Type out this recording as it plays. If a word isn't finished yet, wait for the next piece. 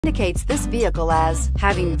indicates this vehicle as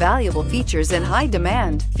having valuable features in high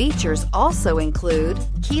demand. Features also include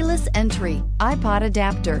keyless entry, iPod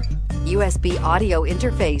adapter, USB audio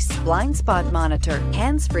interface, blind spot monitor,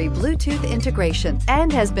 hands-free Bluetooth integration,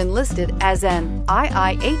 and has been listed as an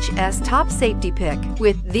IIHS top safety pick.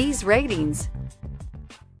 With these ratings,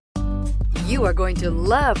 you are going to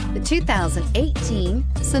love the 2018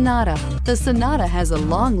 Sonata. The Sonata has a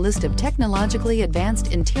long list of technologically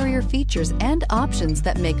advanced interior features and options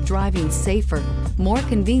that make driving safer, more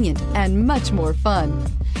convenient, and much more fun.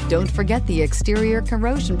 Don't forget the exterior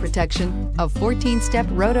corrosion protection, a 14-step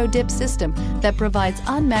roto-dip system that provides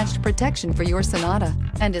unmatched protection for your Sonata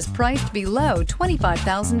and is priced below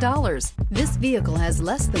 $25,000. This vehicle has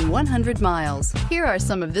less than 100 miles. Here are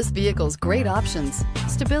some of this vehicle's great options: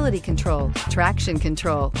 stability control, traction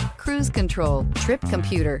control, cruise control, trip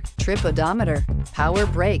computer, trip odometer, power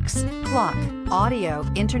brakes, clock, audio,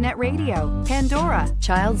 internet radio, Pandora,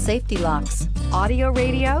 child safety locks, audio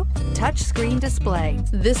radio, touchscreen display.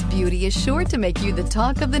 This beauty is sure to make you the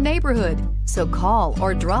talk of the neighborhood. So call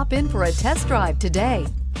or drop in for a test drive today.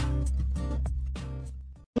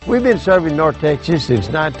 We've been serving North Texas since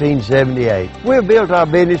 1978. We've built our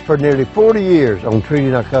business for nearly 40 years on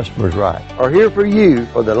treating our customers right. We're here for you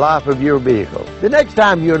for the life of your vehicle. The next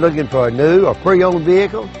time you're looking for a new or pre-owned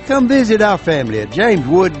vehicle, come visit our family at James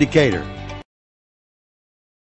Wood Decatur.